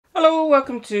Hello,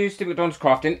 welcome to Steve McDonald's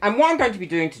Crafting, and what I'm going to be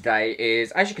doing today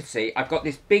is, as you can see, I've got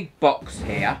this big box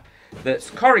here that's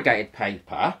corrugated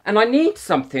paper, and I need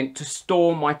something to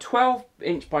store my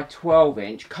 12-inch by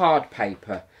 12-inch card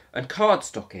paper and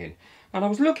cardstock in. And I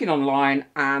was looking online,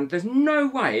 and there's no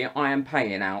way I am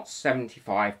paying out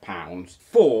 £75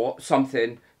 for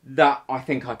something that I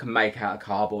think I can make out of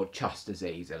cardboard just as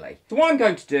easily. So what I'm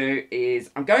going to do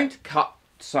is I'm going to cut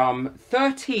some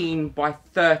 13 by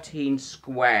 13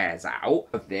 squares out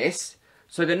of this,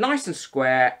 so they're nice and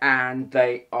square and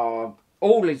they are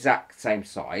all exact same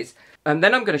size, and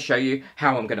then I'm going to show you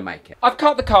how I'm going to make it. I've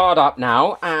cut the card up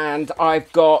now and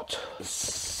I've got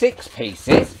 6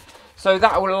 pieces, so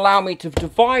that will allow me to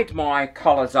divide my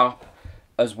colours up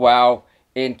as well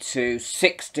into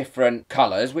 6 different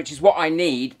colours, which is what I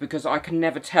need because I can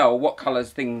never tell what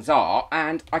colours things are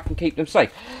and I can keep them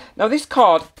safe. Now this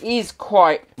card is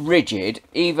quite rigid,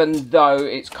 even though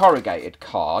it's corrugated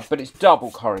card, but it's double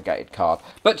corrugated card.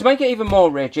 But to make it even more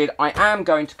rigid, I am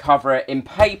going to cover it in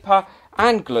paper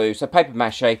and glue, so paper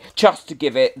mache, just to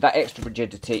give it that extra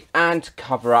rigidity and to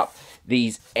cover up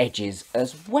these edges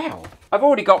as well. I've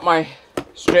already got my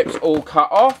strips all cut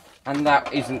off, and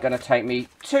that isn't going to take me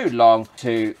too long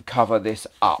to cover this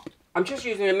up. I'm just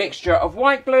using a mixture of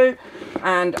white glue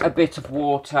and a bit of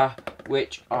water,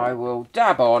 which I will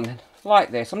dab on like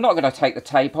this. I'm not going to take the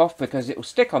tape off because it will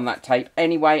stick on that tape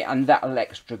anyway, and that'll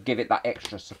give it that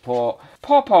extra support.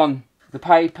 Pop on the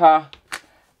paper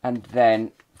and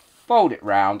then fold it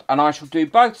round, and I shall do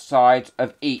both sides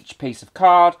of each piece of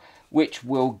card, which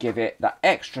will give it that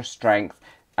extra strength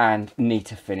and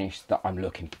neater finish that I'm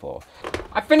looking for.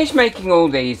 I've finished making all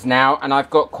these now, and I've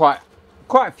got quite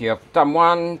a few. I've done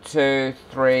 1, 2,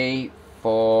 3,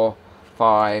 4,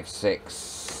 5, 6,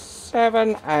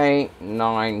 7, 8,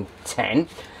 9, 10.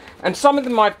 And some of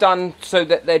them I've done so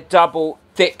that they're double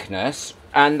thickness,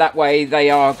 and that way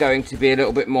they are going to be a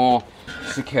little bit more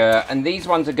secure. And these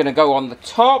ones are going to go on the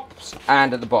tops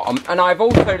and at the bottom. And I've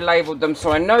also labelled them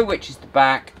so I know which is the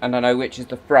back and I know which is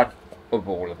the front of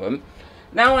all of them.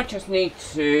 Now I just need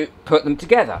to put them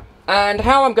together. And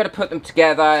how I'm going to put them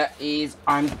together is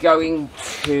I'm going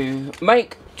to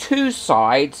make 2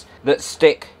 sides that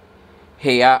stick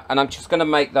here, and I'm just going to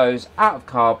make those out of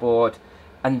cardboard,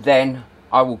 and then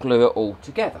I will glue it all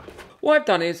together. What I've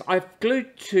done is I've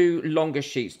glued 2 longer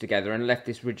sheets together and left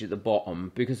this ridge at the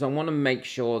bottom because I want to make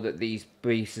sure that these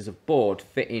pieces of board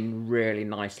fit in really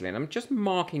nicely, and I'm just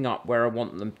marking up where I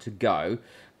want them to go,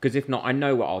 because if not, I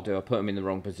know what I'll do. I'll put them in the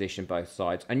wrong position both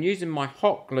sides. And using my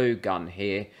hot glue gun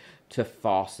here to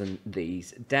fasten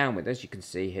these down with. As you can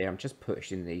see here, I'm just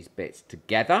pushing these bits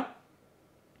together.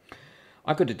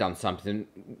 I could have done something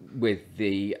with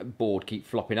the board keep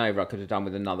flopping over. I could have done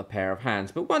with another pair of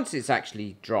hands. But once it's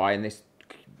actually dry, and this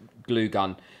glue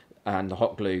gun and the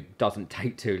hot glue doesn't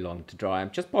take too long to dry,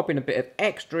 I'm just popping a bit of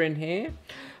extra in here.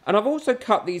 And I've also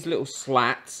cut these little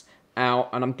slats out,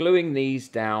 and I'm gluing these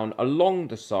down along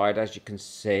the side, as you can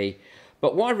see.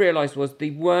 But what I realised was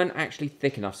they weren't actually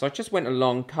thick enough, so I just went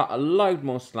along, cut a load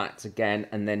more slats again,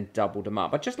 and then doubled them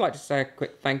up. I'd just like to say a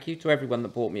quick thank you to everyone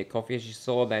that bought me a coffee. As you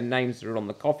saw, their names are on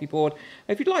the coffee board.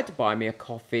 If you'd like to buy me a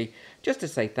coffee, just to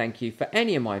say thank you for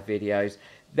any of my videos,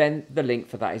 then the link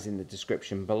for that is in the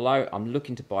description below. I'm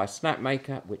looking to buy a snap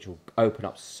maker, which will open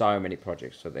up so many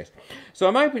projects for this. So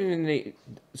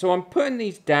I'm putting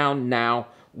these down now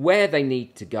where they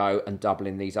need to go and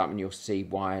doubling these up, and you'll see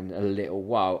why in a little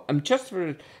while. And just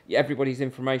for everybody's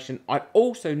information, I've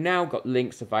also now got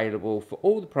links available for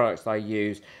all the products I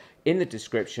use in the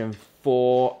description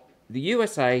for the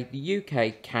USA, the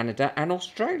UK, Canada and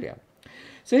Australia.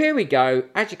 So here we go.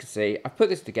 As you can see, I've put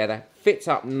this together, fits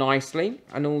up nicely,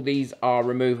 and all these are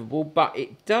removable, but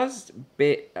it does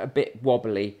a bit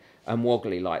wobbly and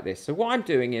woggly like this. So what I'm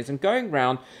doing is I'm going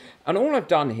round, and all I've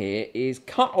done here is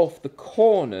cut off the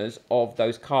corners of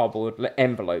those cardboard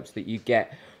envelopes that you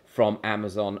get from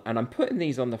Amazon, and I'm putting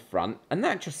these on the front, and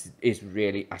that just is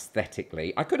really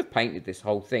aesthetically. I could have painted this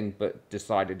whole thing, but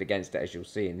decided against it, as you'll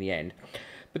see in the end.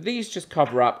 But these just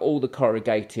cover up all the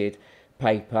corrugated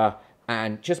paper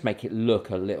and just make it look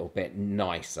a little bit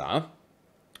nicer.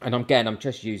 And again, I'm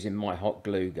just using my hot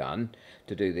glue gun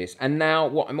to do this. And now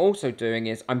what I'm also doing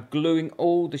is I'm gluing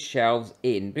all the shelves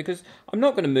in, because I'm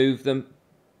not going to move them,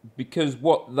 because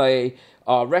what they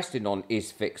are resting on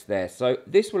is fixed there. So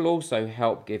this will also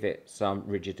help give it some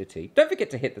rigidity. Don't forget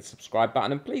to hit the subscribe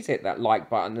button, and please hit that like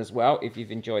button as well if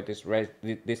you've enjoyed this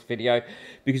video,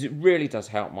 because it really does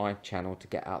help my channel to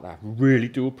get out there. Really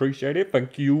do appreciate it.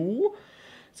 Thank you.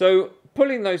 So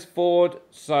pulling those forward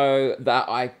so that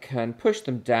I can push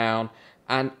them down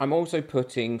And I'm also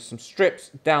putting some strips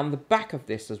down the back of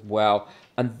this as well,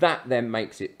 and that then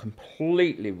makes it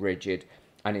completely rigid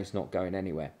and it's not going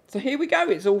anywhere. So here we go,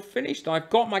 it's all finished. I've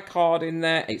got my card in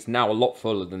there. It's now a lot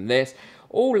fuller than this,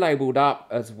 all labelled up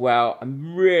as well.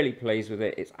 I'm really pleased with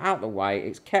it. It's out the way,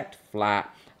 it's kept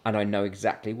flat, and I know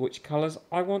exactly which colours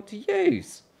I want to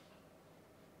use.